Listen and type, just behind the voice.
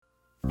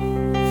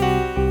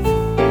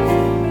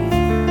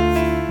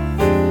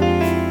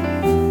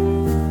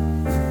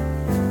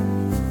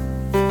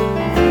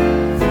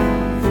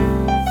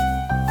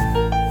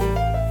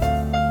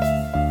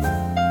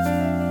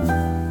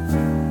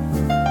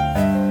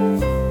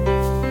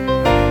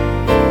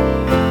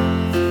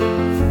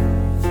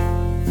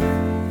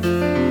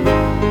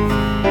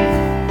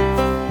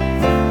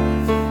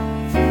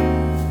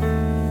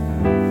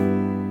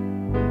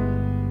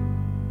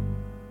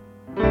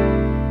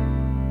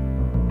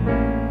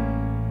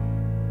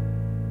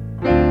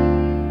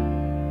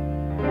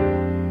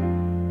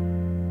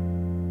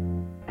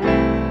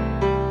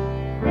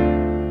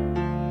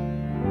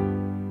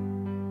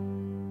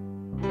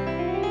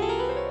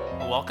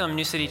welcome,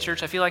 New City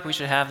Church. I feel like we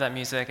should have that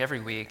music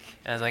every week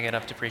as I get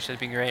up to preach. That'd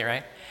be great,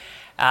 right?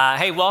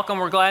 Hey, welcome.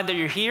 We're glad that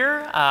you're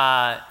here.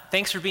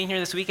 Thanks for being here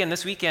this weekend.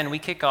 This weekend, we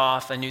kick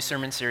off a new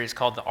sermon series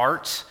called The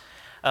Art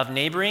of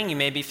Neighboring. You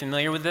may be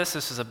familiar with this.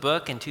 This was a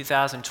book in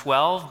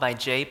 2012 by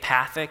Jay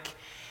Pathak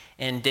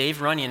and Dave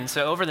Runyon.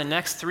 So over the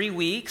next 3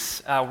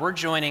 weeks, we're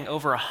joining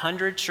over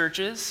 100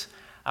 churches,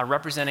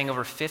 representing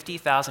over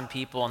 50,000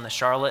 people in the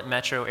Charlotte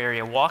metro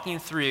area, walking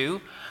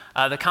through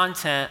the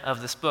content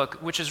of this book,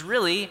 which is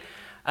really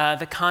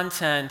the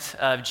content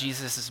of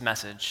Jesus'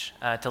 message,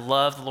 to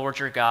love the Lord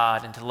your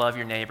God and to love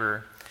your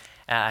neighbor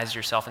as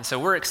yourself. And so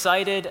we're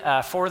excited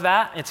for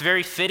that. It's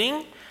very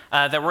fitting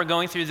that we're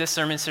going through this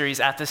sermon series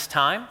at this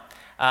time.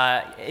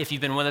 If you've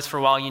been with us for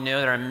a while, you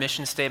know that our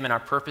mission statement, our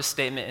purpose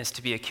statement is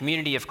to be a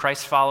community of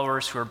Christ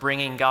followers who are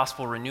bringing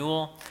gospel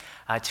renewal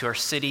to our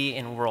city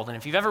and world. And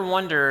if you've ever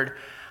wondered,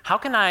 how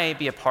can I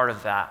be a part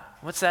of that?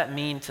 What's that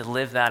mean to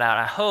live that out?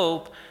 I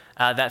hope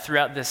that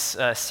throughout this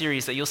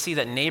series that you'll see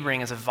that neighboring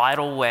is a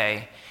vital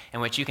way in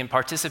which you can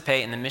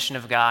participate in the mission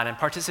of God and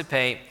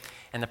participate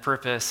in the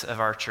purpose of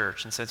our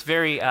church. And so it's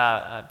very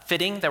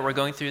fitting that we're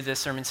going through this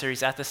sermon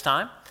series at this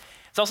time.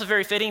 It's also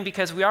very fitting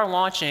because we are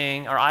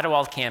launching our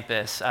Idlewild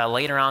campus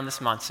later on this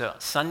month. So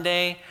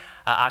Sunday,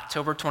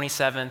 October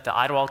 27th, the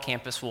Idlewild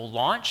campus will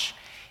launch.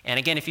 And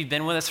again, if you've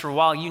been with us for a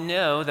while, you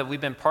know that we've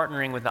been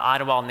partnering with the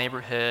Idlewild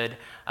neighborhood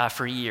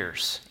for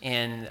years.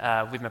 And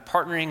we've been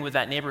partnering with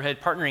that neighborhood,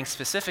 partnering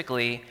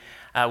specifically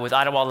with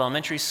Idlewild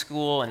Elementary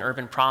School and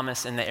Urban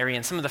Promise in the area.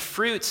 And some of the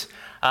fruits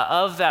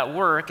of that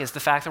work is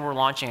the fact that we're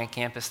launching a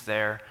campus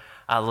there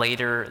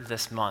later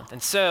this month.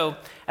 And so,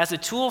 as a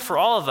tool for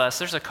all of us,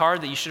 there's a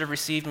card that you should have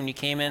received when you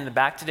came in the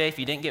back today. If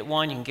you didn't get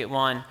one, you can get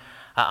one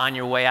on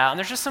your way out. And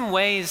there's just some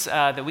ways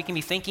that we can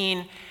be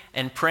thinking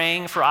and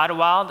praying for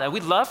Idlewild.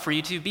 We'd love for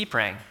you to be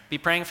praying. Be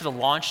praying for the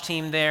launch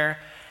team there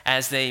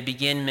as they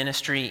begin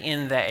ministry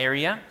in that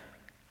area.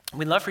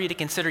 We'd love for you to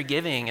consider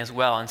giving as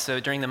well. And so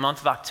during the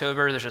month of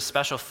October, there's a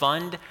special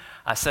fund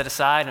set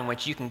aside in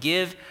which you can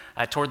give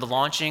toward the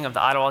launching of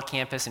the Idlewild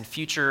campus and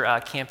future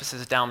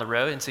campuses down the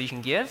road. And so you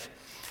can give.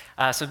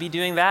 So be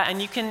doing that, and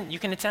you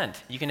can attend.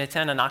 You can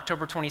attend on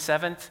October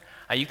 27th.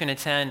 You can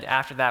attend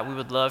after that. We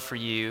would love for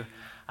you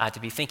to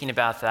be thinking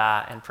about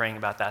that and praying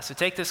about that. So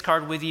take this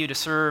card with you to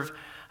serve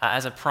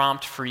as a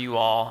prompt for you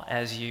all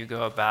as you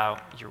go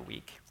about your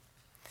week.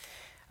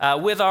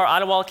 With our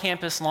Idlewild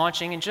campus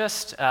launching, and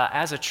just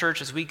as a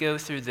church, as we go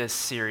through this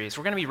series,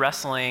 we're going to be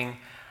wrestling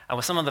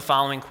with some of the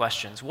following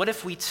questions. What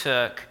if we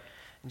took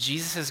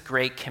Jesus'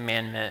 great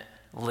commandment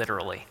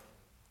literally?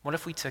 What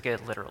if we took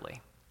it literally?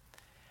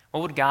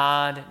 What would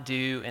God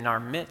do in our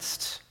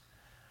midst?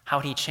 How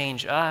would he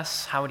change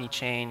us? How would he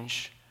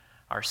change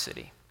our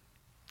city?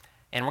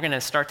 And we're going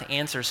to start to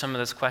answer some of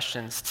those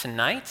questions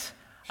tonight.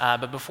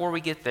 But before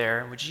we get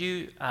there, would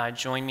you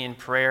join me in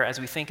prayer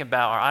as we think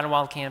about our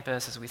Idlewild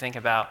campus, as we think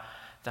about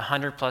the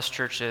 100-plus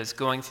churches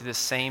going through the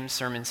same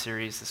sermon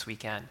series this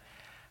weekend?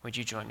 Would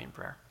you join me in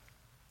prayer?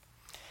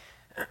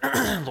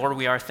 Lord,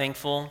 we are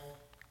thankful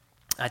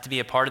to be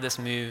a part of this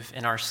move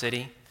in our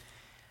city,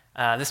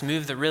 this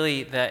move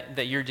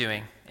that you're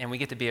doing, and we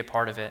get to be a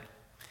part of it.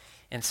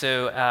 And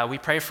so we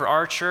pray for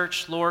our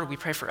church, Lord. We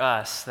pray for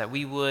us that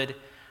we would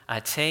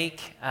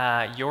take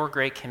your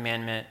great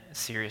commandment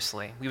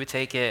seriously. We would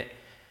take it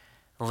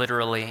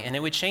literally, and it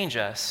would change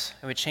us.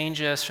 It would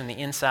change us from the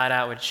inside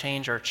out. It would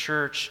change our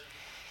church.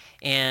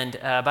 And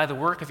by the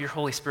work of your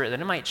Holy Spirit, that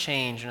it might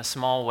change in a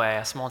small way,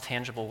 a small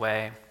tangible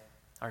way,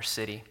 our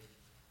city.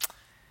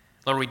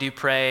 Lord, we do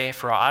pray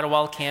for our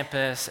Idlewild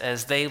campus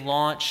as they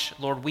launch.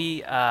 Lord,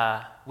 we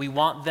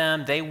want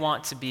them, they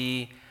want to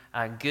be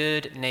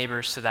good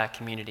neighbors to that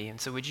community. And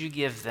so would you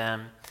give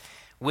them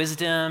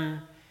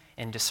wisdom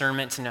and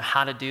discernment to know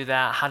how to do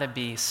that, how to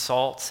be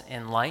salt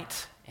and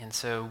light. And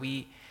so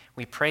we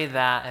pray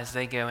that as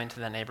they go into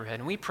that neighborhood.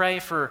 And we pray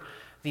for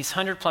these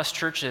 100-plus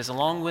churches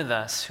along with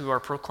us who are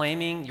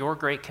proclaiming your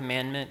great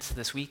commandments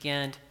this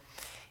weekend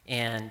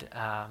and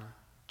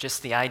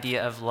just the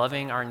idea of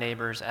loving our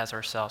neighbors as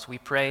ourselves. We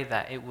pray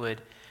that it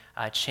would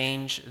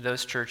change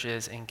those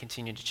churches and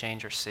continue to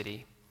change our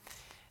city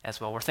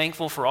as well. We're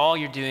thankful for all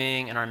you're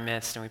doing in our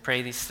midst, and we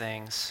pray these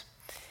things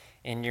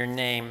in your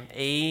name,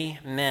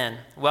 amen.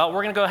 Well,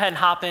 we're going to go ahead and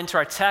hop into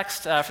our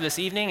text for this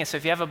evening. And so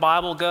if you have a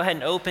Bible, go ahead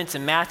and open to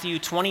Matthew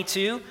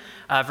 22,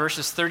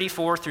 verses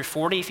 34 through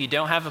 40. If you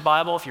don't have a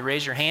Bible, if you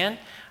raise your hand,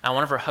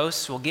 one of our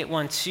hosts will get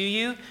one to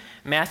you.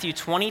 Matthew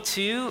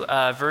 22,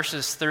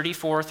 verses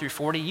 34 through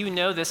 40. You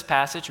know this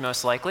passage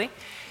most likely.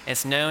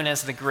 It's known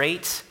as the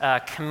Great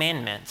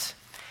Commandment.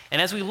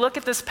 And as we look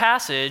at this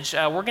passage,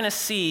 we're going to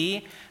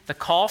see the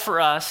call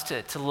for us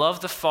to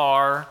love the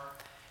far,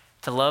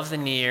 to love the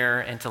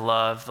near, and to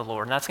love the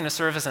Lord. And that's going to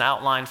serve as an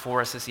outline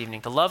for us this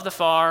evening. To love the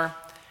far,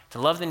 to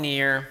love the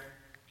near,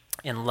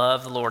 and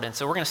love the Lord. And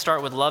so we're going to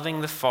start with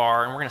loving the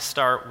far, and we're going to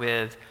start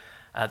with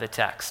the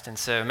text. And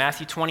so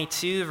Matthew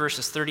 22,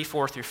 verses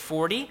 34 through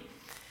 40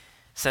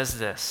 says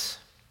this.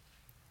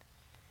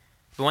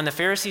 But when the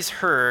Pharisees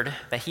heard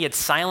that he had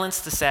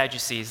silenced the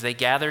Sadducees, they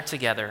gathered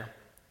together.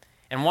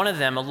 And one of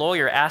them, a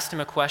lawyer, asked him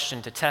a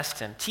question to test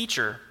him.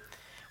 "Teacher,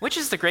 which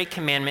is the great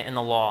commandment in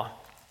the law?"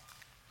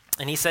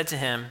 And he said to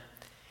him,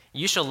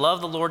 "You shall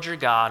love the Lord your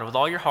God with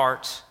all your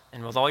heart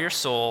and with all your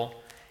soul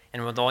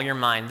and with all your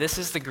mind. This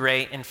is the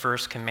great and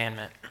first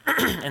commandment.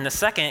 And the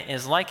second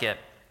is like it.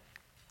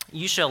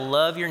 You shall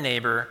love your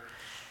neighbor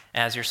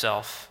as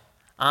yourself.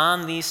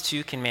 On these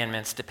two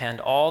commandments depend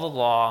all the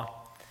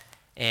law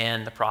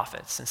and the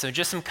prophets." And so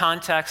just some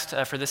context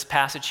for this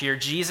passage here.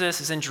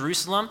 Jesus is in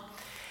Jerusalem,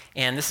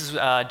 and this is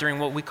during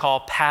what we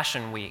call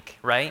Passion Week,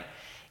 right?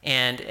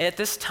 And at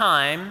this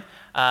time,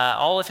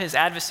 all of his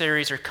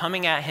adversaries are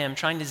coming at him,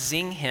 trying to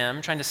zing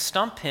him, trying to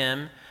stump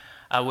him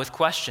with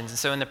questions. And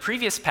so in the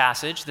previous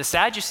passage, the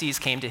Sadducees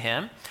came to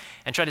him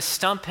and tried to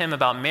stump him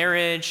about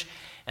marriage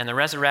and the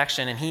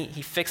resurrection, and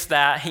he fixed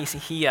that.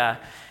 He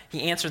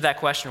answered that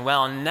question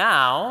well. And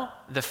now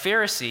the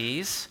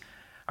Pharisees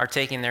are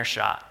taking their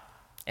shot,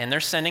 and they're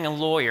sending a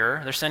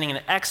lawyer, they're sending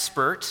an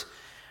expert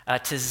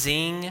to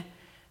zing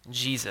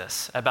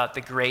Jesus about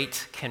the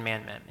great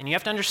commandment. And you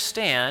have to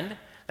understand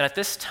that at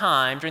this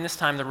time, during this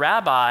time, the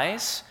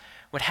rabbis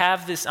would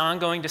have this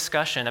ongoing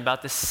discussion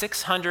about the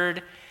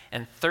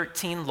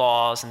 613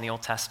 laws in the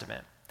Old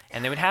Testament.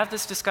 And they would have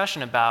this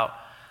discussion about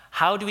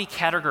how do we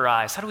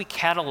categorize, how do we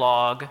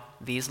catalog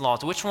these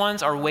laws? Which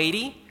ones are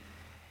weighty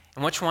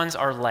and which ones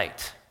are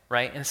light,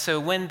 right? And so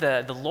when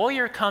the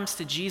lawyer comes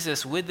to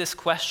Jesus with this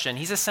question,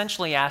 he's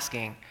essentially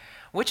asking,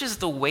 which is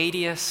the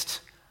weightiest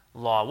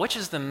law? Which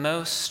is the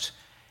most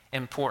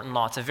important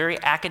law? It's a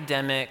very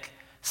academic,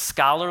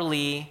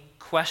 scholarly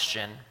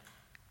question.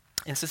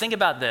 And so think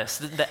about this.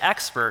 The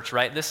expert,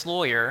 right, this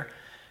lawyer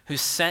who's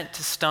sent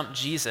to stump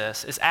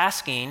Jesus is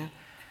asking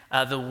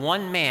the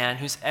one man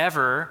who's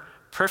ever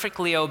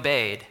perfectly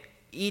obeyed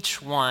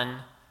each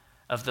one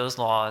of those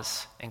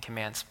laws and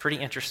commands. Pretty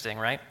interesting,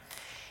 right?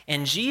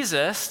 And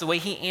Jesus, the way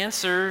he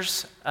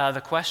answers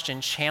the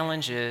question,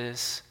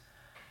 challenges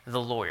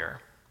the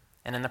lawyer.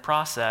 And in the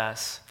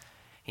process,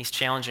 he's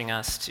challenging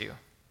us too.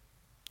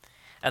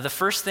 The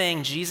first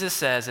thing Jesus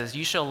says is,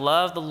 "You shall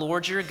love the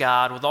Lord your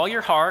God with all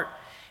your heart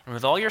and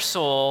with all your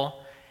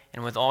soul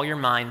and with all your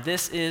mind.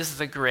 This is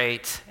the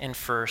great and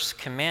first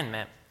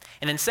commandment."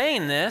 And in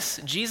saying this,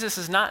 Jesus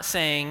is not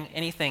saying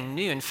anything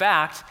new. In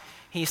fact,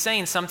 he's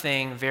saying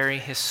something very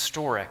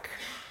historic.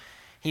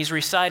 He's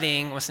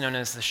reciting what's known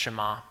as the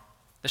Shema.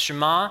 The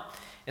Shema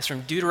is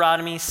from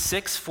Deuteronomy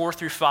 6, 4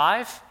 through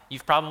 5.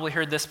 You've probably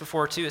heard this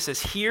before too. It says,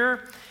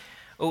 "Hear,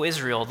 O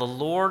Israel, the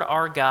Lord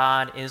our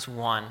God is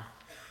one.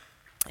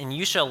 And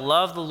you shall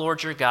love the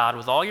Lord your God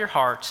with all your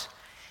heart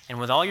and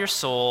with all your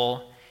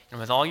soul and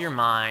with all your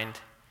mind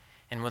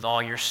and with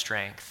all your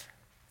strength."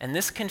 And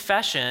this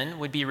confession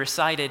would be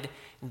recited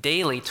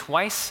daily,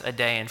 twice a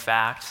day, in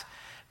fact,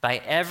 by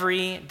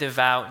every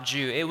devout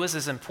Jew. It was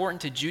as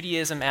important to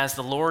Judaism as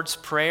the Lord's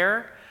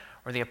Prayer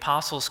or the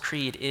Apostles'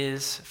 Creed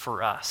is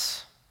for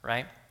us,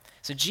 right?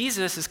 So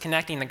Jesus is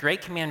connecting the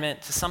Great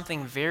Commandment to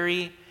something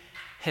very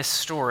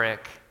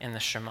historic in the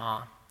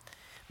Shema.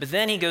 But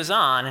then he goes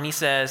on and he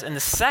says, and the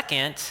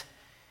second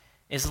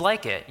is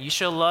like it. You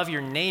shall love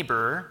your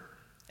neighbor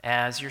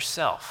as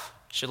yourself.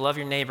 You should love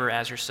your neighbor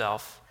as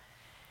yourself.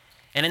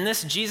 And in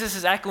this, Jesus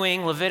is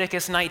echoing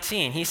Leviticus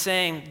 19. He's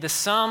saying the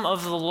sum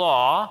of the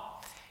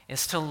law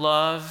is to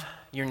love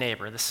your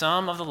neighbor. The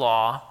sum of the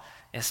law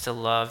is to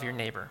love your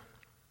neighbor.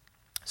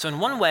 So in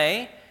one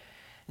way,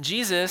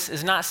 Jesus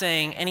is not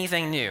saying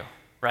anything new,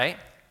 right?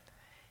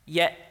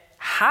 Yet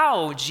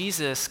how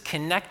Jesus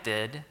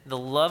connected the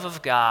love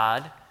of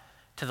God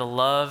to the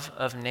love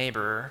of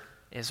neighbor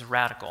is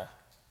radical.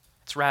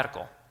 It's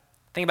radical.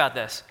 Think about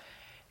this.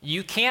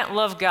 You can't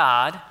love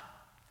God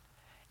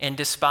and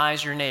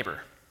despise your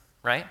neighbor,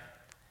 right?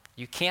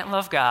 You can't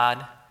love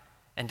God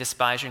and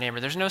despise your neighbor.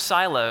 There's no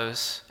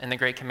silos in the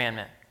Great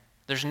Commandment.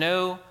 There's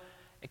no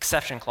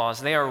exception clause.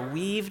 They are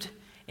weaved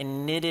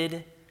and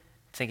knitted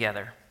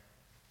together.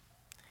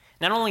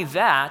 Not only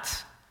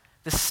that,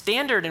 the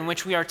standard in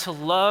which we are to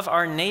love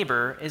our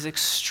neighbor is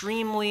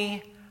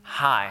extremely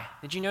high.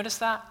 Did you notice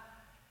that?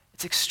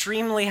 It's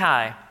extremely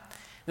high.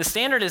 The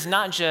standard is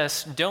not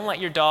just don't let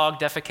your dog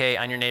defecate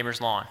on your neighbor's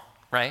lawn,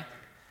 right?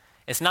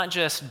 It's not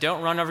just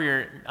don't run over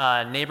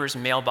your neighbor's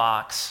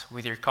mailbox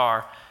with your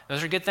car.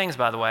 Those are good things,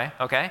 by the way,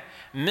 okay?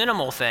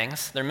 Minimal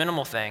things. They're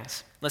minimal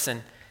things.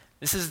 Listen,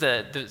 this is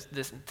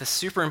the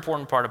super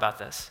important part about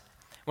this.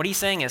 What he's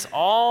saying is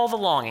all the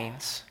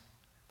longings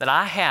that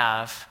I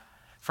have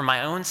for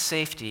my own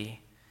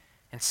safety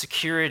and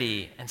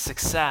security and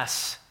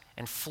success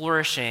and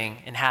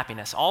flourishing and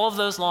happiness, all of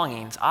those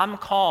longings, I'm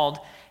called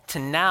to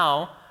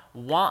now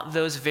want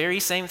those very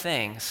same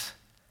things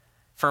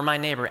for my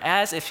neighbor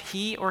as if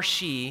he or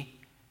she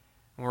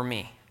were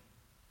me.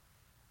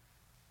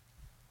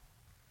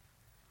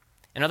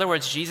 In other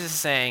words, Jesus is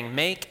saying,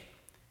 make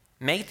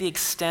the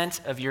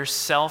extent of your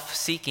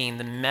self-seeking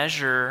the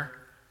measure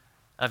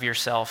of your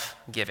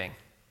self-giving.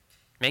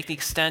 Make the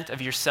extent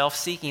of your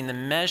self-seeking the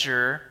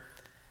measure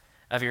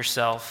of your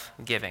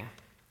self-giving.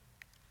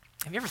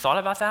 Have you ever thought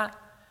about that?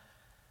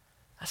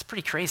 That's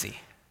pretty crazy.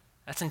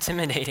 That's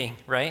intimidating,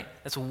 right?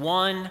 That's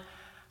one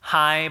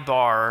high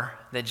bar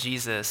that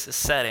Jesus is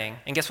setting.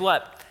 And guess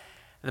what?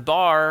 The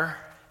bar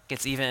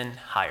gets even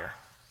higher.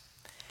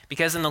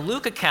 Because in the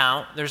Luke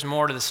account, there's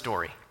more to the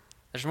story.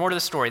 There's more to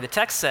the story. The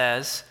text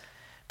says,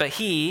 "But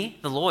he,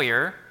 the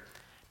lawyer,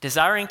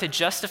 desiring to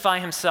justify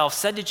himself,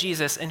 said to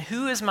Jesus, 'And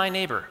who is my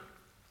neighbor?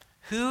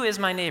 Who is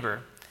my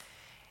neighbor?'"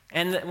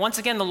 And once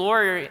again, the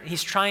lawyer,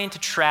 he's trying to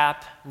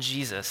trap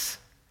Jesus.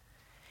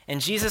 And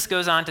Jesus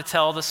goes on to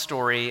tell the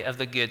story of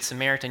the Good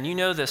Samaritan. You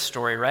know this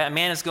story, right? A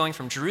man is going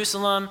from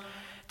Jerusalem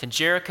to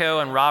Jericho,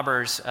 and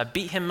robbers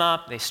beat him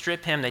up, they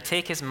strip him, they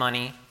take his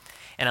money.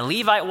 And a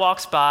Levite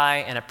walks by,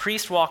 and a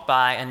priest walk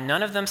by, and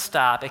none of them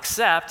stop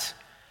except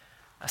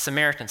a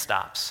Samaritan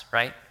stops,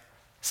 right?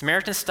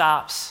 Samaritan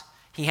stops,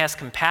 he has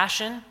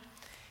compassion,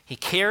 he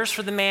cares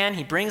for the man,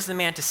 he brings the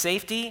man to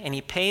safety, and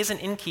he pays an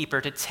innkeeper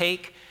to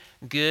take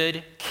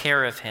good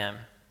care of him.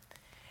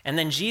 And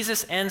then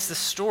Jesus ends the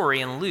story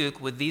in Luke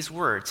with these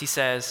words. He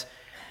says,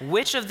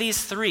 "Which of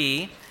these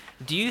three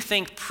do you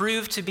think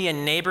proved to be a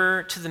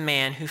neighbor to the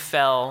man who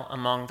fell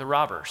among the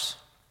robbers?"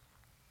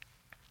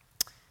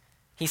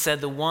 He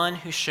said, "The one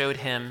who showed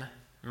him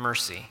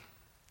mercy."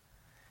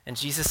 And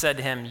Jesus said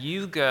to him,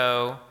 "You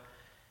go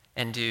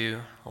and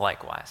do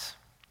likewise."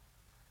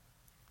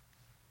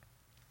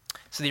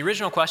 So the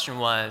original question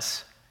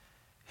was,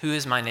 who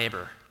is my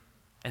neighbor?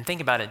 And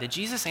think about it. Did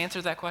Jesus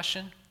answer that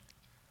question?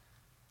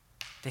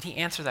 Did he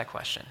answer that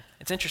question?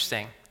 It's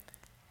interesting.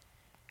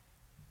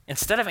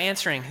 Instead of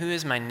answering who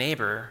is my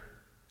neighbor,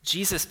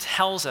 Jesus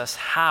tells us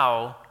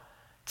how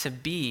to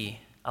be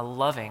a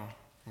loving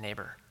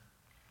neighbor.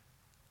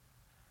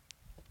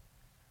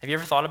 Have you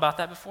ever thought about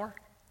that before?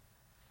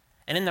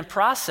 And in the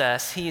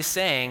process, he is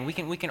saying, we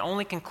can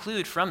only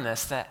conclude from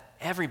this that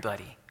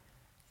everybody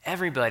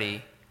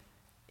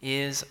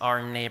is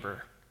our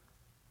neighbor.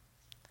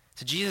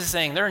 So Jesus is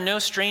saying there are no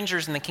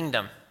strangers in the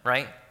kingdom,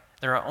 right?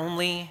 There are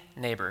only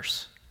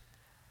neighbors.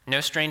 No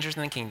strangers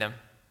in the kingdom,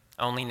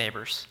 only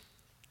neighbors.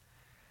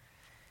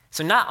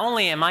 So not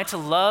only am I to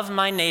love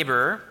my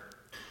neighbor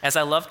as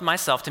I loved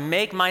myself, to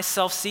make my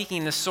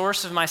self-seeking the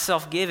source of my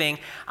self-giving,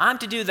 I'm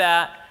to do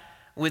that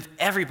with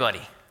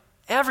everybody,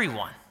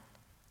 everyone.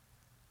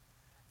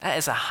 That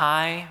is a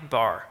high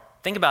bar.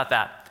 Think about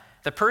that.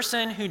 The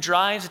person who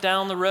drives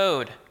down the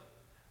road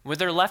with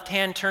their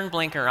left-hand turn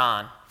blinker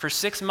on for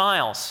 6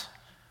 miles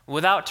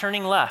without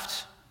turning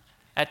left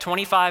at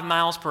 25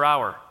 miles per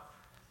hour,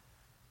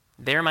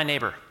 they're my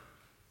neighbor,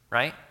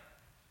 right?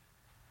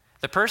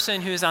 The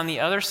person who's on the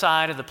other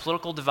side of the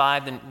political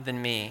divide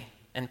than me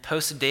and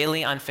posts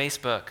daily on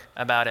Facebook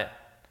about it,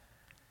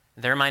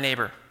 they're my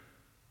neighbor,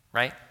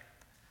 right?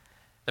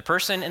 The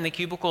person in the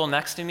cubicle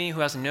next to me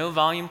who has no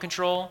volume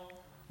control,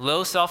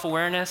 low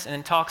self-awareness,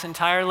 and talks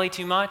entirely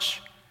too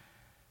much,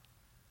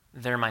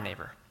 they're my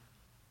neighbor.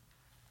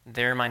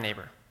 They're my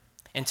neighbor.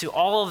 And to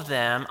all of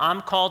them,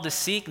 I'm called to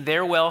seek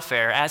their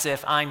welfare as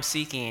if I'm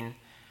seeking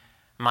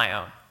my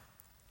own.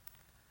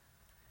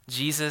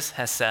 Jesus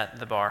has set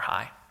the bar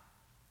high.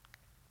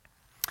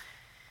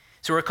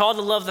 So we're called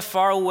to love the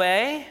far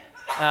away,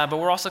 but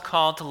we're also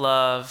called to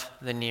love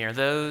the near,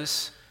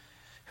 those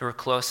who are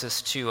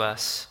closest to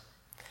us.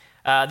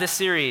 This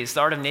series,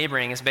 The Art of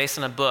Neighboring, is based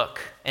on a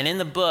book. And in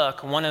the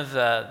book, one of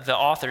the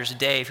authors,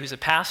 Dave, who's a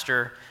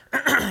pastor,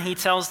 he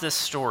tells this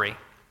story.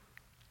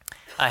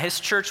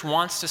 His church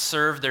wants to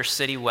serve their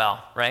city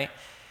well, right?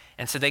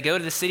 And so they go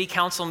to the city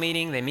council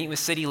meeting, they meet with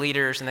city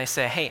leaders, and they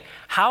say, hey,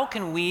 how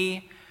can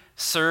we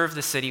serve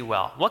the city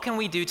well? What can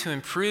we do to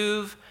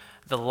improve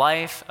the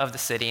life of the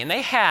city? And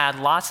they had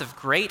lots of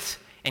great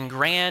and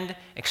grand,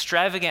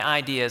 extravagant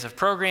ideas of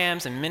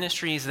programs and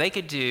ministries they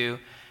could do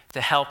to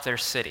help their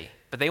city.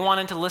 But they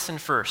wanted to listen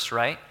first,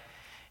 right?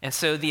 And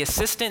so the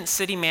assistant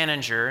city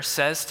manager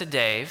says to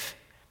Dave,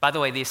 by the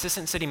way, the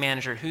assistant city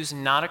manager who's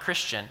not a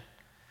Christian,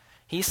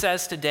 he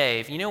says to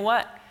Dave, you know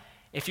what?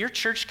 If your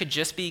church could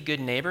just be good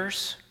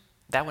neighbors,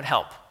 that would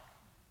help.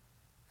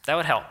 That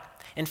would help.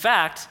 In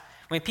fact,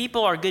 when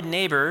people are good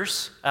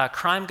neighbors,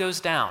 crime goes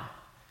down,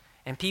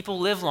 and people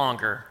live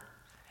longer,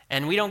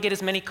 and we don't get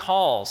as many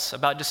calls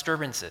about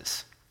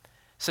disturbances.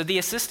 So the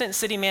assistant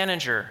city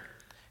manager,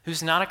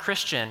 who's not a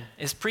Christian,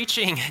 is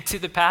preaching to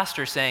the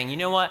pastor saying, you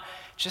know what?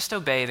 Just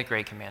obey the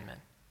great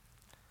commandment.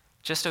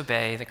 Just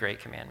obey the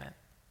great commandment.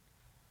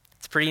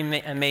 It's pretty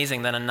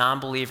amazing that a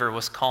non-believer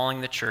was calling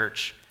the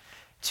church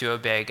to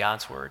obey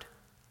God's word.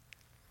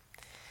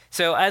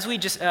 So as we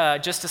just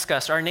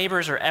discussed, our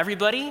neighbors are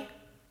everybody,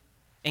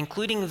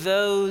 including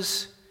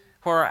those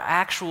who are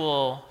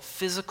actual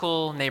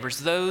physical neighbors,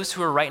 those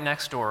who are right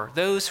next door,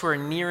 those who are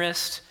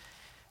nearest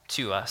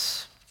to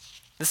us.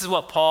 This is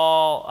what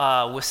Paul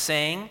was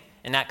saying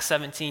in Acts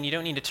 17. You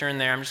don't need to turn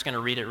there. I'm just going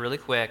to read it really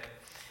quick.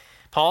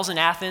 Paul's in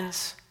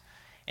Athens,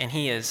 and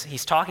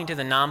he's talking to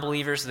the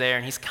non-believers there,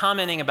 and he's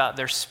commenting about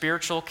their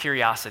spiritual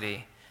curiosity.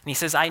 And he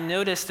says, I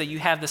noticed that you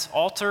have this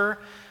altar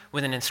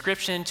with an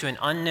inscription to an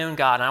unknown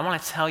God, and I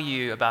want to tell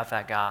you about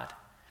that God.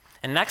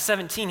 In Acts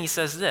 17, he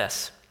says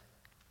this,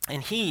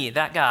 and he,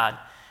 that God,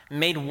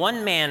 made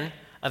one man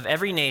of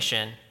every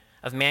nation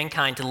of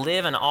mankind to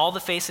live on all the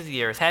face of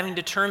the earth, having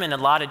determined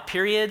allotted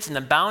periods and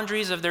the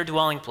boundaries of their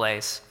dwelling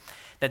place,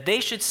 that they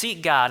should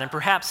seek God and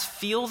perhaps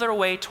feel their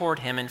way toward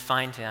him and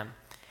find him.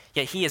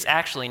 Yet he is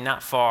actually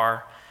not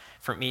far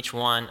from each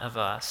one of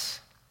us.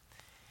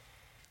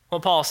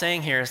 What Paul is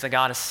saying here is that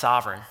God is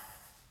sovereign,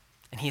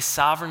 and he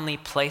sovereignly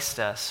placed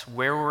us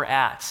where we're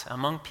at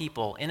among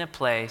people in a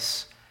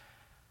place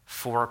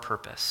for a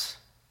purpose.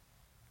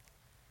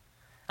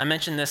 I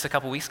mentioned this a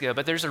couple weeks ago,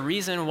 but there's a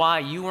reason why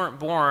you weren't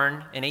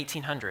born in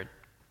 1800.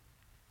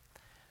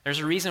 There's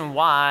a reason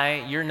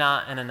why you're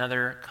not in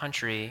another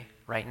country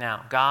right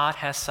now. God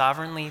has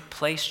sovereignly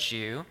placed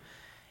you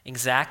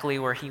exactly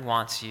where he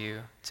wants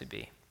you to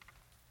be.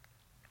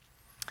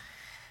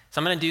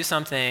 So I'm going to do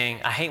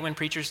something. I hate when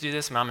preachers do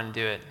this, but I'm going to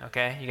do it,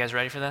 okay? You guys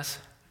ready for this?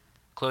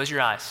 Close your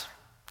eyes.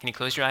 Can you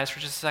close your eyes for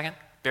just a second?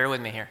 Bear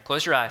with me here.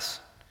 Close your eyes.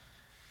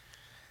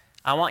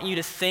 I want you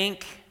to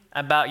think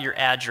about your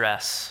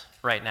address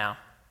right now,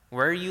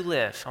 where you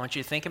live. I want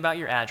you to think about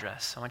your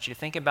address. I want you to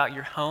think about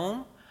your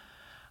home.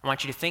 I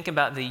want you to think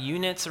about the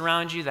units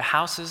around you, the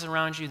houses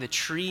around you, the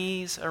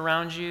trees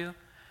around you.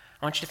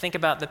 I want you to think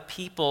about the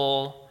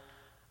people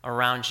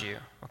around you,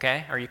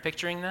 okay? Are you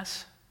picturing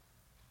this?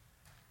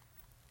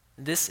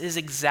 This is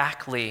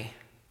exactly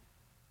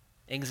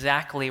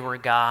where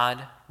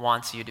God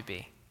wants you to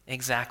be.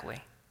 Exactly.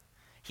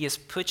 He has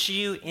put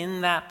you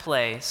in that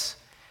place,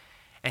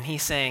 and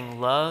he's saying,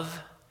 love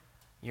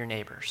your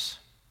neighbors.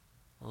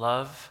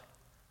 Love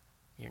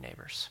your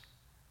neighbors.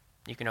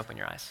 You can open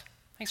your eyes.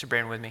 Thanks for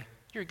bearing with me.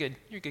 You're a good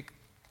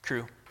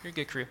crew. You're a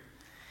good crew.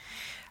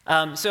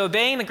 So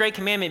obeying the great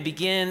commandment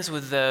begins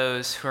with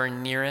those who are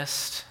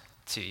nearest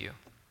to you.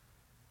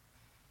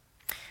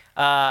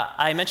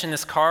 I mentioned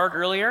this card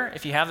earlier.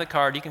 If you have the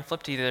card, you can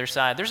flip to the other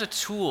side. There's a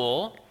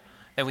tool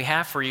that we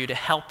have for you to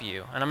help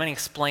you, and I'm going to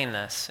explain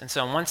this. And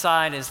so on one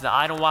side is the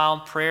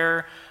Idlewild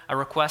prayer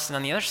request, and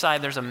on the other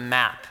side there's a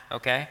map,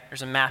 okay?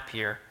 There's a map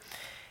here.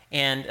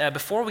 And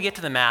before we get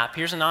to the map,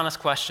 here's an honest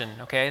question,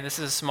 okay? This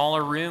is a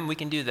smaller room. We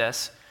can do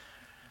this.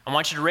 I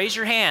want you to raise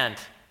your hand,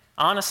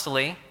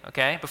 honestly,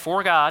 okay,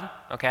 before God,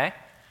 okay?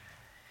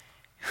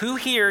 Who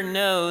here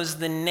knows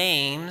the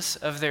names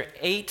of their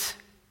 8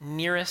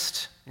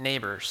 nearest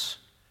neighbors?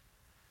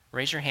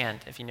 Raise your hand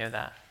if you know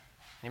that.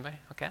 Anybody?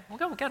 Okay. We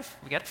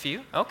got a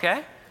few.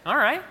 Okay. All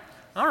right.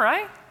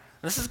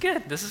 This is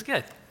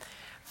good.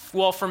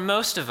 Well, for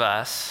most of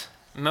us,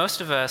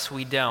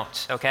 we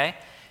don't, okay?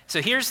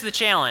 So here's the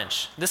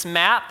challenge. This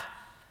map,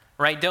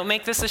 right, don't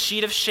make this a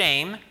sheet of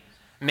shame.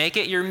 Make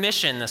it your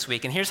mission this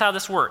week. And here's how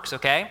this works,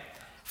 okay?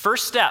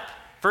 First step.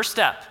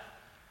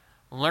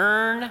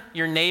 Learn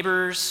your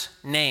neighbors'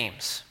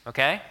 names,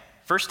 okay?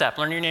 First step,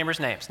 learn your neighbors'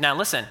 names. Now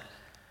listen,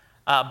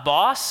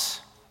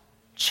 boss,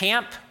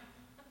 champ,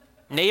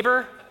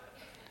 neighbor,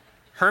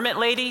 hermit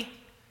lady,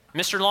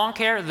 Mr. Long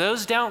Hair,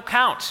 those don't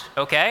count,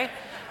 okay?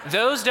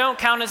 Those don't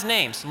count as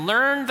names.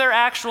 Learn their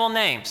actual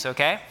names,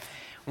 okay?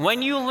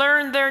 When you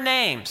learn their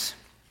names,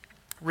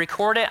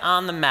 record it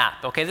on the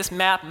map, okay? This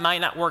map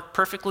might not work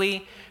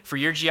perfectly for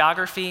your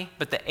geography,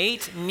 but the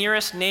 8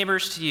 nearest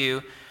neighbors to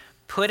you,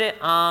 put it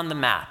on the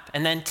map.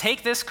 And then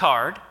take this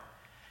card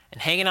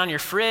and hang it on your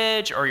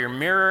fridge or your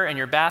mirror in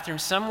your bathroom,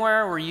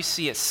 somewhere where you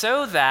see it,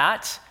 so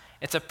that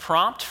it's a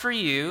prompt for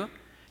you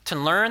to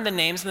learn the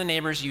names of the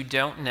neighbors you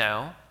don't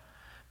know,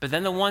 but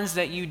then the ones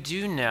that you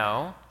do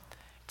know,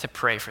 to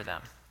pray for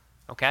them,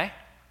 okay?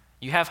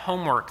 You have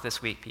homework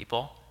this week,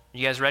 people.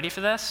 You guys ready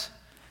for this?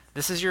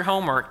 This is your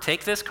homework.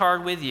 Take this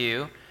card with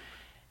you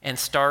and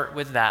start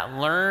with that.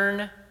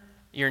 Learn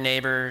your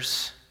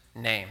neighbors'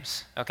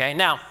 names, okay?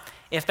 Now,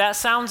 if that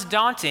sounds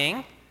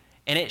daunting,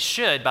 and it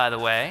should, by the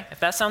way, if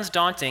that sounds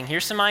daunting,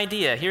 here's some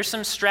idea. Here's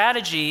some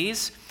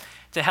strategies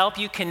to help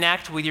you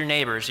connect with your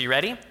neighbors. You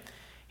ready?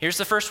 Here's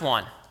the first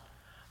one.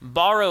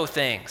 Borrow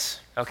things,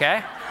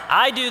 okay?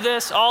 I do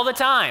this all the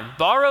time.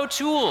 Borrow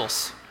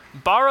tools,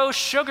 borrow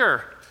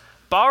sugar,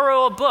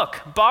 borrow a book,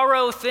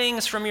 borrow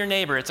things from your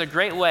neighbor. It's a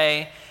great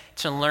way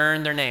to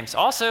learn their names.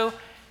 Also,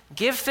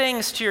 give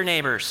things to your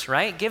neighbors,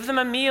 right? Give them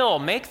a meal,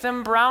 make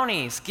them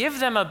brownies,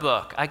 give them a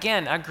book.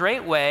 Again, a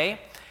great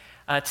way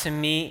to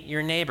meet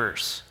your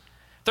neighbors.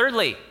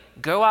 Thirdly,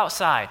 go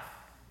outside.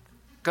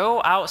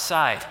 Go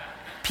outside.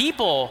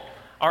 People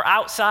are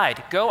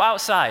outside. Go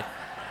outside,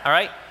 all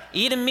right?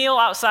 Eat a meal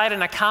outside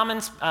in a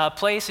common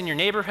place in your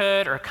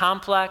neighborhood or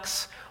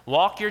complex.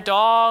 Walk your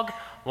dog,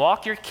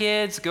 walk your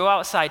kids, go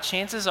outside.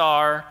 Chances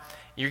are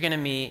you're going to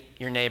meet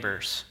your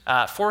neighbors.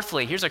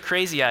 Fourthly, here's a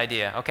crazy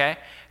idea, okay?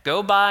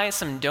 Go buy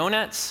some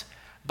donuts,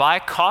 buy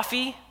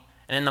coffee,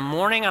 and in the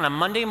morning, on a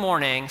Monday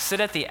morning, sit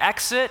at the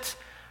exit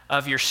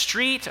of your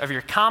street, of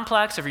your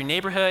complex, of your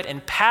neighborhood,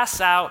 and pass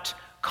out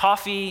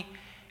coffee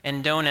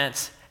and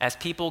donuts as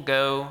people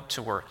go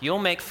to work. You'll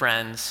make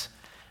friends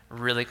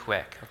really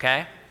quick,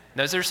 okay?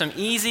 Those are some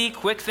easy,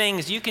 quick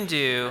things you can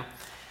do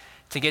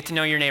to get to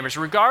know your neighbors.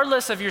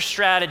 Regardless of your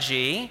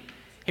strategy,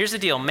 here's the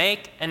deal.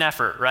 Make an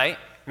effort, right?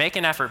 Make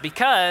an effort,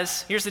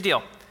 because here's the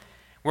deal.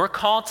 We're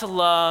called to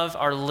love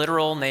our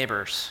literal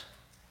neighbors,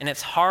 and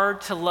it's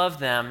hard to love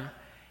them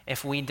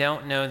if we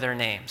don't know their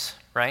names,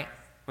 right?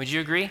 Would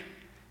you agree?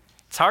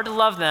 It's hard to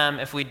love them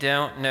if we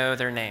don't know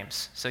their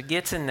names. So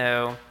get to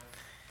know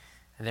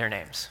their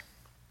names.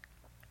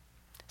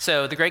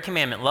 So the great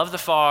commandment, love the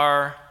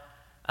far,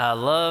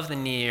 love the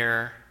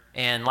near,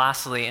 and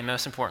lastly, and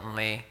most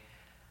importantly,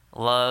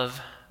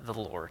 love the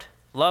Lord.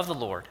 Love the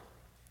Lord.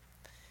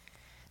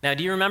 Now,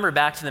 do you remember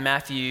back to the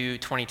Matthew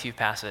 22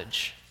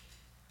 passage?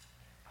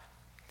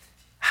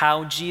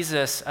 How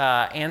Jesus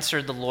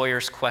answered the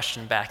lawyer's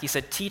question back. He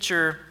said,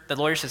 the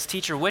lawyer says,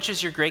 "Teacher, which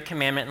is your great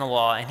commandment in the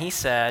law?" And he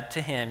said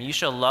to him, "You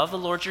shall love the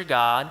Lord your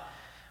God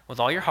with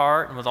all your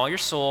heart and with all your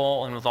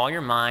soul and with all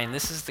your mind.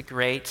 This is the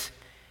great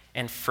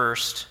and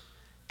first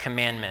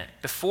commandment."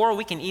 Before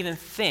we can even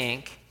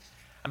think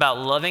about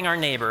loving our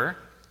neighbor,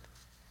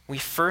 we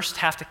first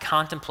have to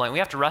contemplate, we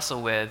have to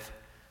wrestle with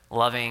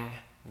loving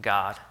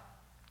God.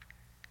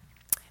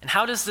 And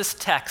how does this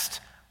text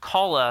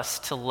call us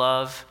to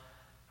love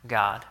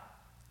God?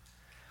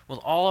 With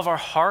all of our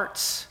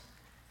hearts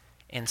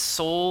and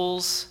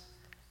souls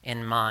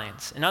and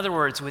minds. In other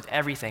words, with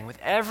everything, with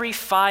every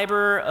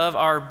fiber of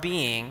our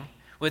being,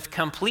 with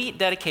complete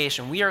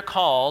dedication, we are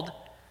called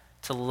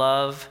to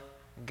love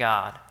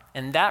God.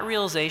 And that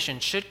realization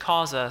should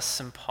cause us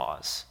some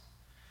pause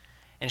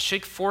and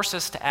should force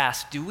us to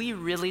ask, do we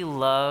really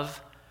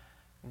love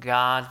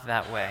God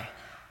that way?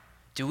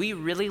 Do we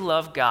really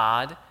love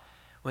God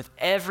with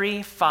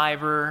every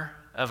fiber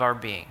of our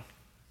being?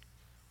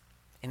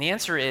 And the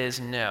answer is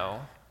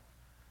no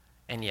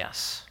and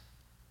yes.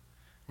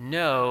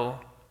 No,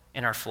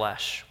 in our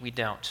flesh, we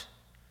don't.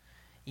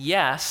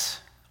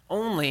 Yes,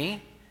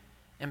 only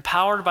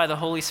empowered by the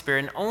Holy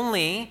Spirit, and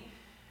only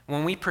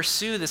when we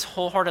pursue this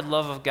wholehearted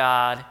love of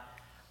God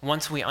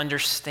once we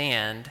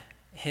understand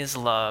his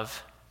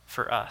love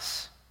for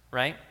us,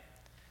 right?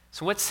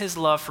 So what's his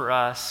love for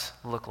us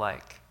look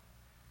like?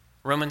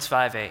 Romans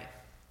 5:8.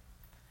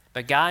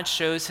 But God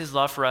shows his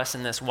love for us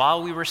in this: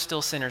 while we were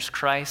still sinners,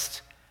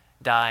 Christ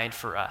died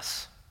for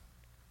us.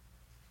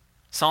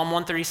 Psalm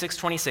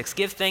 136:26.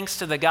 Give thanks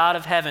to the God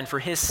of heaven, for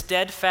his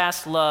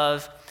steadfast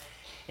love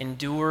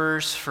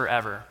endures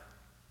forever.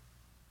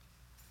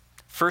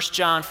 1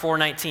 John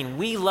 4:19.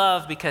 We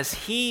love because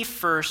he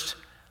first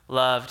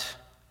loved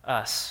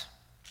us.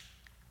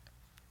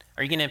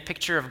 Are you getting a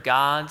picture of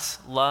God's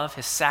love,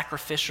 his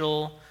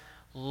sacrificial,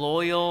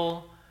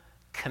 loyal,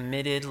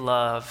 committed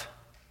love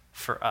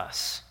for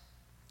us?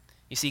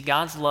 You see,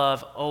 God's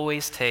love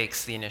always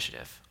takes the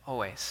initiative.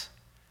 Always.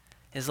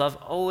 His love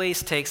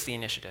always takes the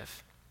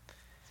initiative.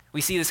 We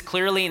see this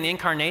clearly in the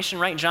incarnation,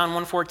 right? John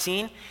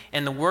 1:14,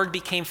 and the Word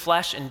became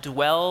flesh and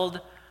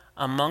dwelled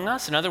among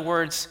us. In other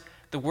words,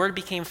 the Word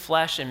became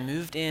flesh and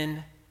moved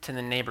in to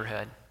the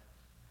neighborhood.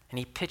 And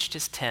he pitched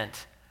his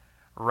tent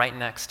right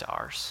next to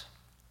ours.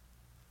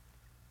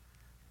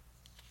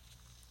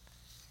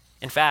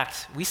 In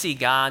fact, we see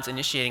God's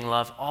initiating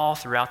love all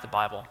throughout the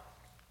Bible.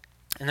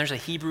 And there's a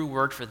Hebrew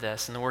word for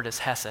this, and the word is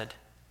hesed.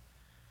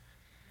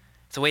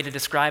 It's a way to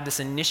describe this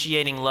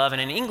initiating love.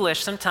 And in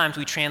English, sometimes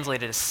we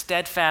translate it as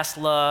steadfast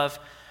love,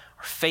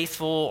 or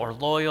faithful, or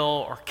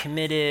loyal, or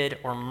committed,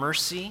 or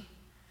mercy,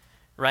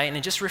 right? And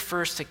it just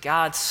refers to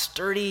God's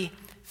sturdy,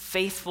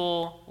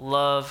 faithful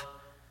love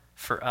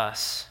for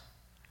us.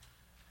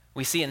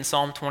 We see it in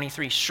Psalm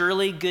 23.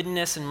 Surely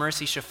goodness and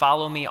mercy shall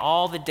follow me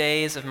all the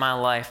days of my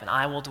life, and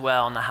I will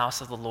dwell in the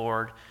house of the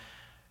Lord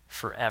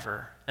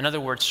forever. In other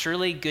words,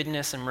 surely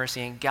goodness and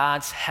mercy and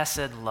God's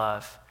hesed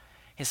love,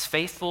 his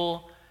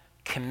faithful,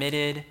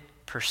 committed,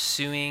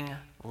 pursuing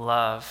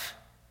love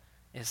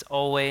is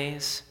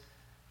always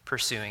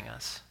pursuing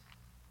us.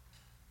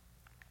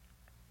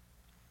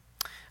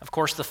 Of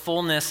course, the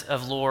fullness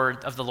of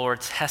the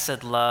Lord's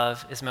hesed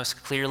love is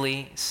most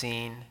clearly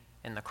seen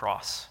in the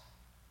cross.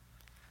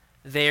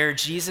 There,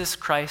 Jesus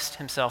Christ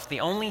himself, the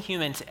only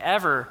human to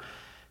ever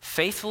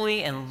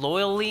faithfully and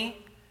loyally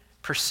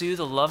pursue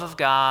the love of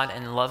God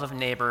and love of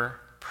neighbor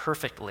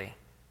perfectly,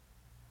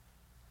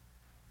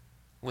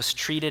 was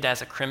treated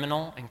as a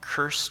criminal and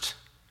cursed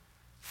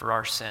for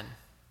our sin.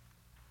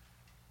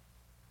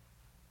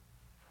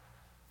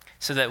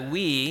 So that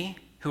we,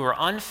 who are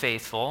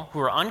unfaithful, who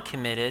are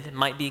uncommitted,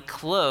 might be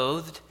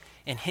clothed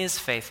in his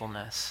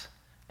faithfulness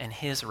and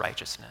his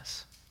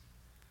righteousness.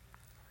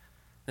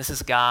 This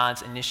is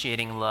God's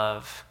initiating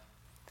love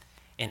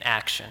in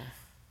action.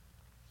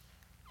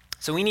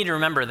 So we need to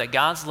remember that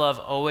God's love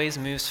always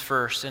moves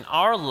first, and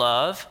our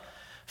love,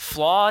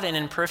 flawed and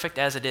imperfect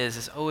as it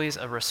is always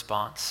a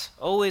response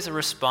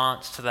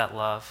to that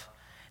love.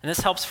 And this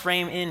helps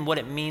frame in what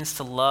it means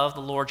to love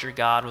the Lord your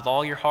God with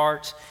all your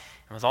heart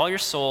and with all your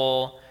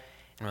soul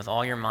and with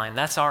all your mind.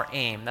 That's our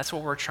aim. That's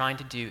what we're trying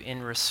to do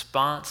in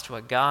response to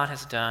what God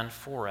has done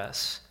for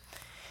us.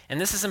 And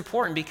this is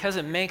important because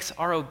it makes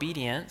our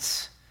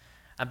obedience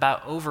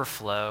about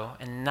overflow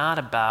and not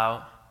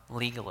about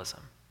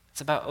legalism.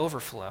 It's about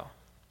overflow.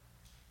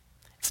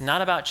 It's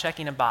not about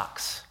checking a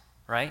box,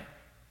 right?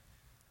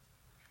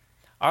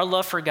 Our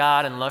love for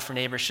God and love for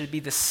neighbors should be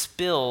the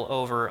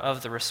spillover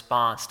of the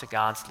response to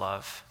God's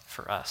love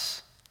for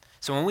us.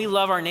 So when we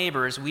love our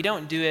neighbors, we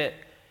don't do it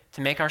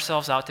to make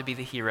ourselves out to be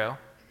the hero.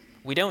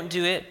 We don't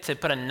do it to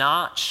put a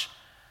notch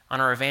on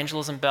our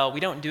evangelism belt. We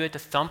don't do it to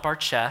thump our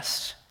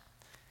chest,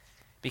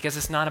 because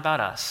it's not about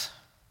us.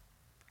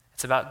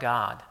 It's about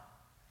God,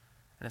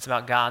 and it's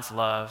about God's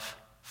love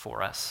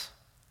for us.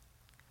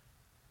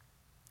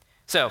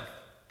 So,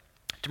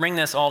 to bring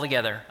this all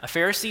together, a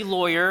Pharisee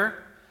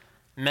lawyer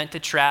meant to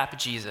trap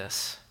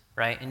Jesus,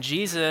 right? And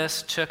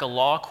Jesus took a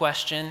law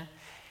question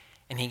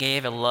and he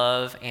gave a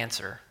love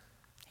answer.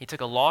 He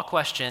took a law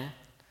question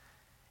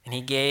and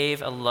he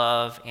gave a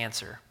love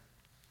answer.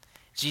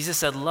 Jesus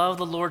said, love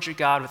the Lord your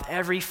God with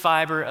every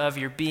fiber of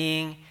your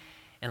being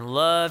and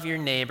love your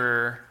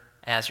neighbor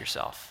as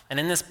yourself. And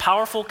in this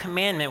powerful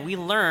commandment, we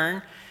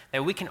learn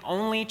that we can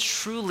only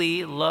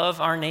truly love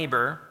our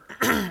neighbor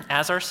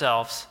as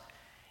ourselves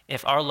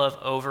if our love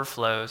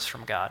overflows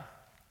from God.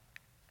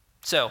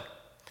 So,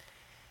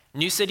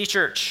 New City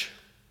Church,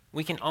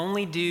 we can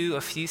only do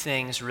a few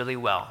things really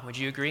well. Would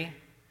you agree?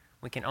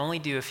 We can only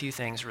do a few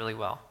things really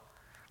well.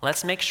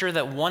 Let's make sure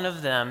that one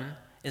of them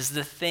is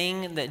the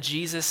thing that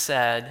Jesus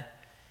said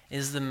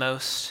is the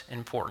most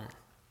important.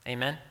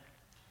 Amen?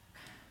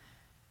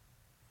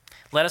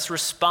 Let us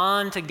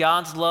respond to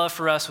God's love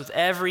for us with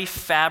every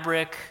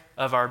fabric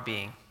of our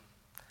being.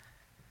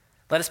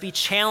 Let us be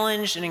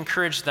challenged and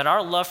encouraged that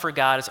our love for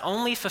God is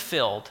only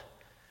fulfilled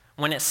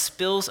when it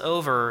spills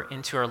over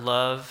into our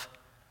love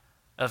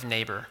of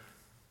neighbor.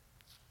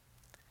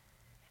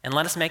 And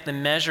let us make the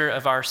measure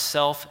of our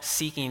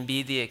self-seeking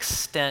be the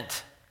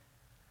extent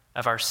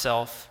of our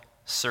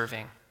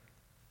self-serving,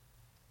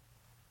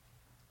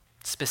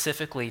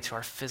 specifically to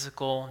our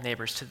physical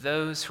neighbors, to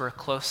those who are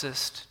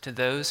closest, to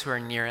those who are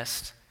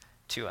nearest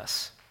to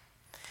us.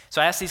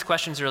 So I asked these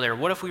questions earlier.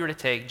 What if we were to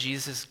take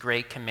Jesus'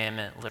 great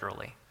commandment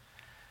literally?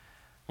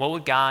 What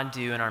would God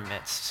do in our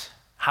midst?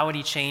 How would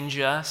he change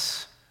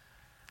us?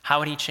 How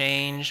would he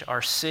change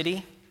our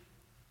city?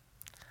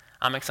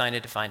 I'm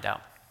excited to find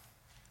out.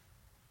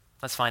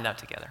 Let's find out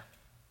together.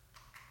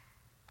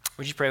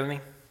 Would you pray with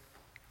me?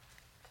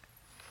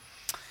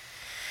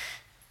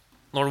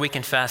 Lord, we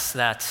confess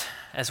that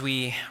as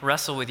we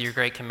wrestle with your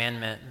great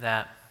commandment,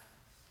 that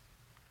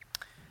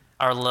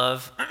our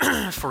love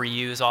for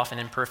you is often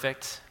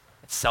imperfect.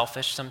 It's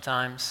selfish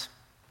sometimes.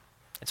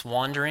 It's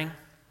wandering.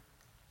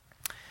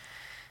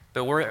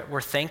 But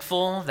we're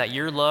thankful that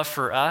your love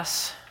for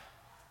us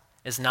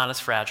is not as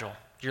fragile.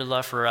 Your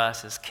love for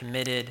us is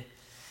committed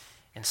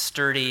and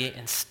sturdy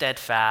and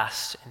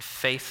steadfast and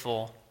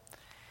faithful.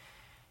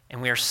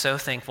 And we are so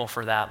thankful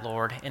for that,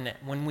 Lord. And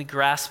when we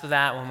grasp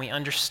that, when we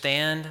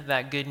understand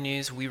that good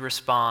news, we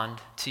respond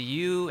to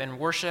you in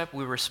worship.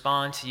 We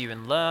respond to you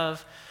in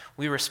love.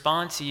 We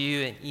respond to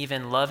you in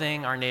even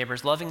loving our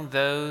neighbors, loving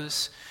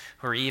those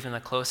who are even the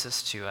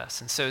closest to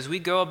us. And so as we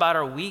go about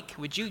our week,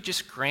 would you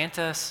just grant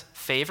us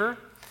favor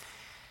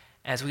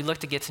as we look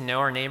to get to know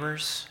our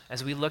neighbors,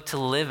 as we look to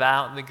live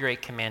out the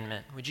great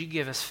commandment? Would you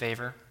give us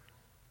favor?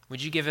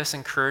 Would you give us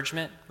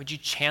encouragement? Would you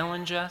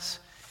challenge us?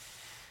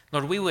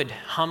 Lord, we would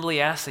humbly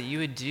ask that you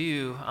would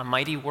do a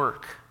mighty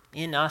work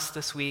in us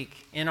this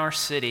week, in our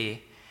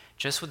city,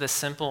 just with a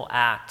simple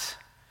act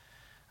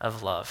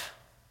of love.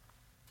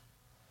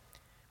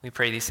 We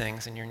pray these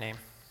things in your name.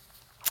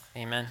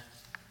 Amen.